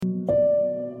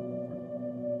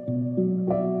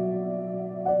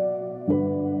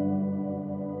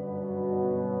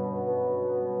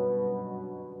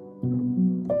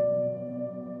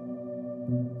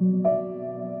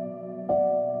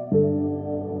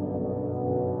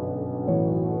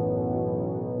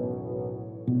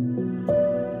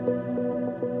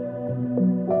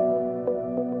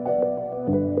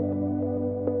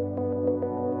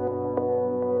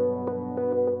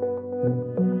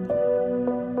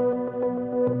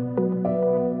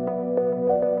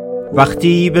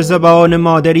وقتی به زبان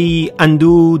مادری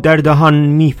اندوه در دهان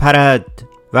می پرد،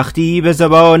 وقتی به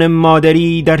زبان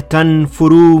مادری در تن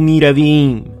فرو می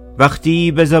رویم،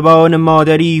 وقتی به زبان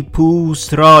مادری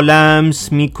پوست را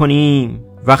لمس می کنیم،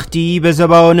 وقتی به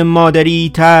زبان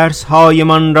مادری ترس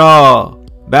هایمان را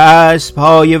به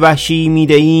اسب‌های وحشی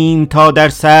می‌دهیم تا در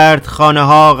سرد خانه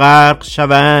ها غرق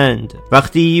شوند،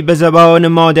 وقتی به زبان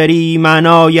مادری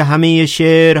معنای همه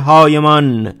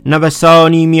شعرهایمان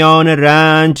نوسانی میان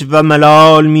رنج و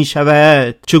ملال می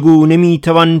شود، چگونه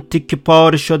میتوان تکه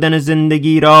پاره شدن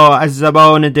زندگی را از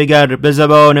زبان دیگر به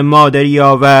زبان مادری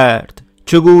آورد؟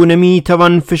 چگونه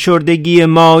میتوان فشردگی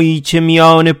مایچه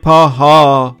میان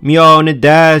پاها، میان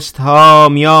دستها،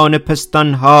 میان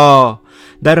پستانها،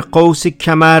 در قوس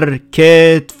کمر،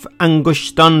 کتف،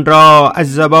 انگشتان را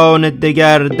از زبان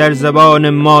دیگر در زبان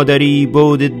مادری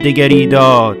بود دیگری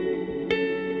داد؟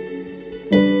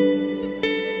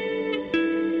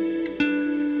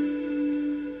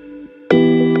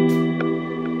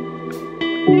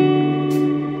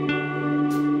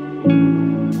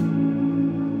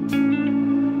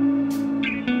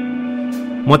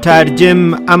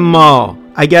 مترجم اما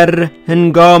اگر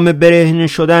هنگام برهنه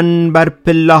شدن بر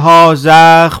پله ها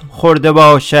زخم خورده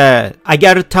باشد،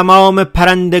 اگر تمام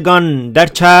پرندگان در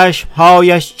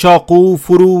چشمهایش چاقو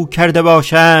فرو کرده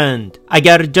باشند،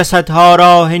 اگر جسدها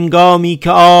را هنگامی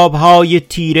که آبهای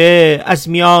تیره از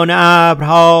میان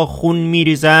ابرها خون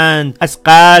میریزند از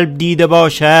قلب دیده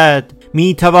باشد،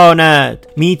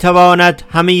 میتواند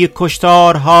همه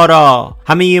کشتارها را،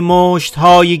 همه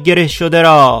مشتهای گره شده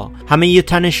را، همه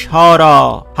تنشها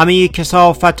را، همه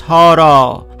کثافتها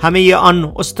را، همه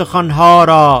آن استخوانها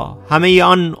را، همه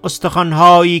آن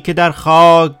استخوانهایی که در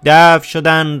خاک دفن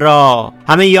شدن را،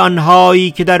 همه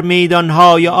آنهایی که در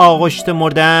میدانهای آغشت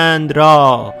مردند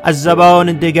را از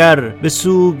زبان دیگر به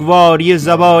سوگواری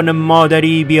زبان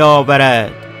مادری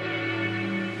بیاورد.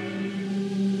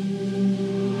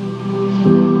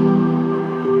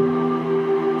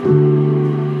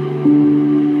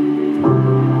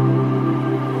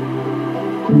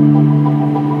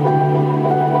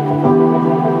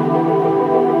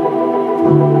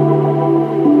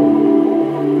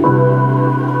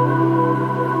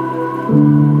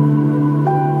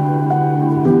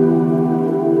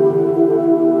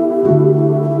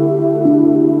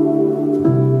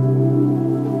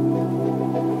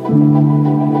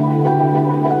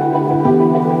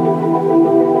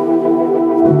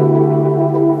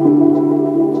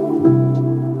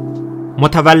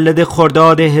 متولد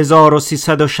خرداد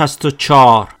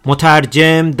 1364،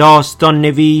 مترجم، داستان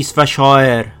نویس و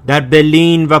شاعر، در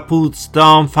برلین و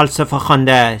پوتسدام فلسفه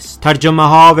خوانده است. ترجمه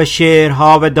ها و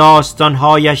شعرها و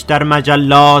داستانهایش در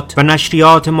مجلات و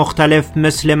نشریات مختلف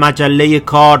مثل مجله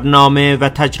کارنامه و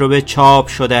تجربه چاپ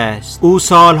شده است. او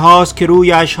سالهاست که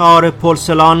روی اشعار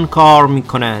پرسلان کار می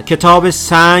کند. کتاب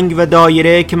سنگ و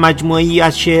دایره که مجموعی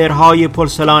از شعرهای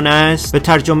پرسلان است به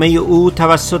ترجمه او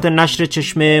توسط نشر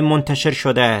چشمه منتشر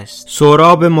شده است.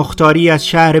 سهراب مختاری از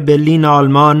شهر برلین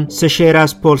آلمان 3 شعر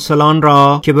از پرسلان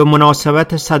را که به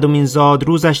مناسبت 100مین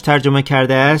زادروزش ترجمه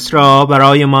کرده است را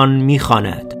برایمان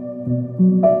می‌خواند.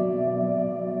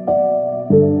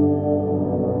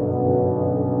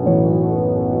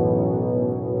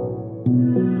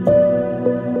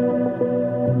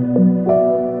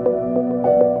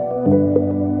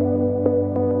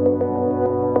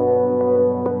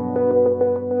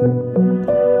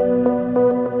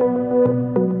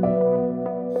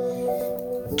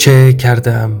 چه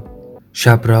کردم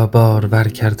شب را بارور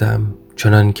کردم،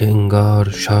 چنان که انگار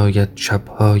شاید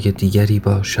شبهای دیگری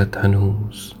باشد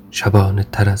هنوز شبانه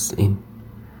تر از این.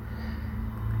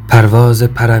 پرواز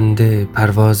پرنده،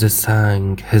 پرواز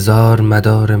سنگ، 1000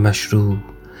 مدار مشروع،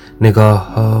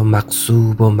 نگاه ها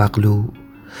مقصوب و مغلوب.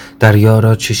 دریا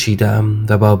را چشیدم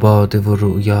و با باده و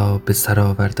رؤیا به سر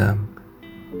آوردم.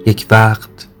 یک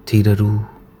وقت تیر روح،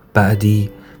 بعدی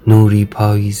نوری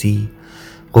پاییزی،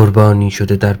 قربانی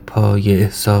شده در پای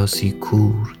احساسی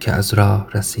کور که از راه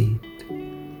رسید.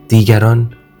 دیگران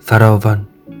فراوان،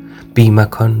 بی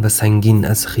مکان و سنگین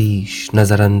از خیش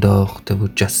نظر انداخته و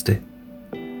جسته.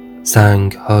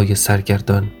 سنگ های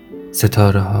سرگردان،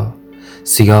 ستاره ها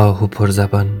سیاه و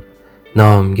پرزبان،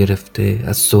 نام گرفته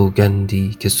از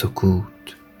سوگندی که سکوت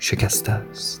شکسته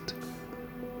است.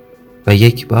 و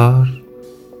یک بار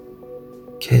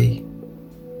کی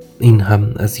این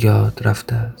هم از یاد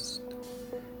رفته است.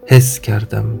 حس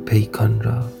کردم پیکان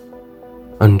را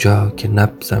آنجا که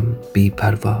نبضم بی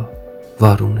پروا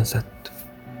وارونه زد.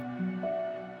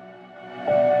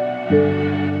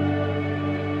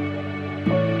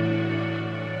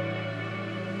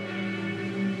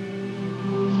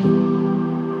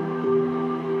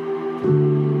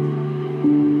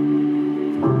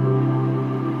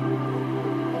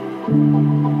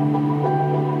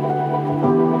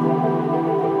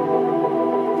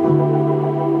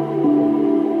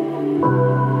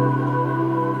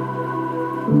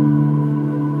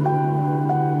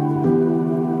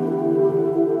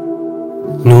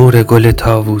 نور گل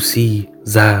طاووسی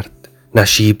زرد،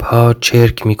 نشیب‌ها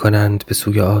چرک می‌کنند به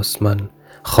سوی آسمان.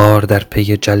 خار در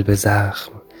پی جلب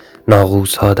زخم،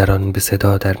 ناقوس‌ها در آن به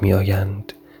صدا در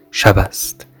می‌آیند. شب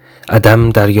است، عدم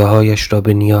دریاهایش را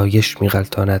به نیایش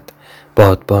می‌غلطاند.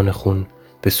 بادبان خون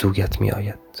به سویت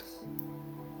می‌آید.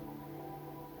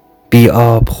 بی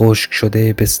آب خشک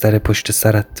شده بستر پشت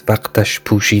سرت، وقتش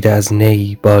پوشیده از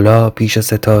نی. بالا پیش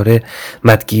ستاره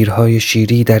مدگیرهای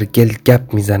شیری در گل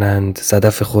گپ میزنند.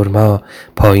 صدف خرما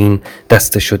پایین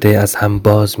دسته شده از هم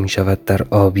باز می شود. در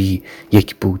آبی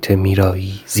یک بوته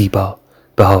میرایی زیبا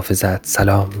به حافظت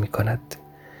سلام می کند.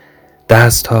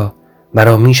 دست ها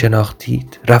مرا می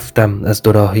شناختید، رفتم از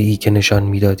دو راهی که نشان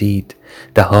می دادید.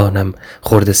 دهانم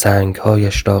خرد سنگ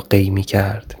هایش را قی می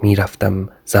کرد. می رفتم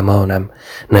زمانم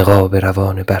نقاب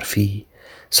روان برفی،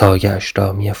 سایه اش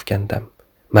را می افکندم.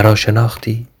 مرا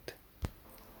شناختید؟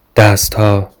 دست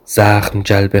ها زخم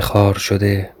جلب خار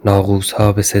شده، ناقوس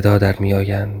ها به صدا در می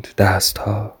آیند. دست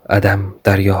ها عدم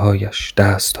دریاهایش،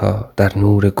 دست ها در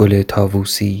نور گل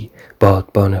طاووسی.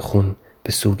 بادبان خون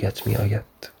به سویت می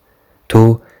آید.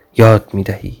 تو یاد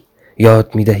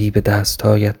می دهی به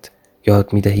دستهایت،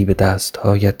 یاد می دهی به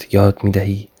دستهایت، یاد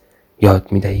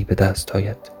می دهی به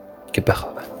دستهایت که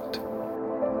بخوابند.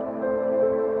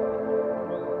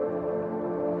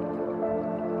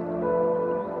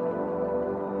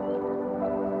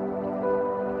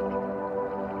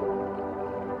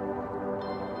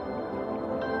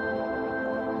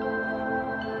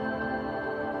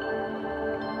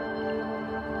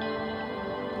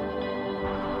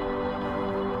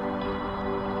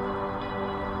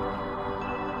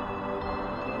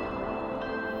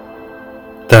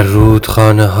 در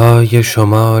رودخانه های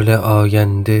شمال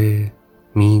آینده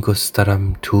می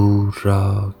گسترم تور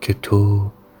را که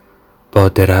تو با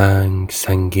درنگ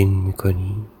سنگین می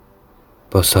کنی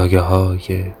با سایه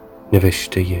های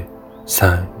نوشته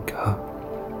سنگ ها.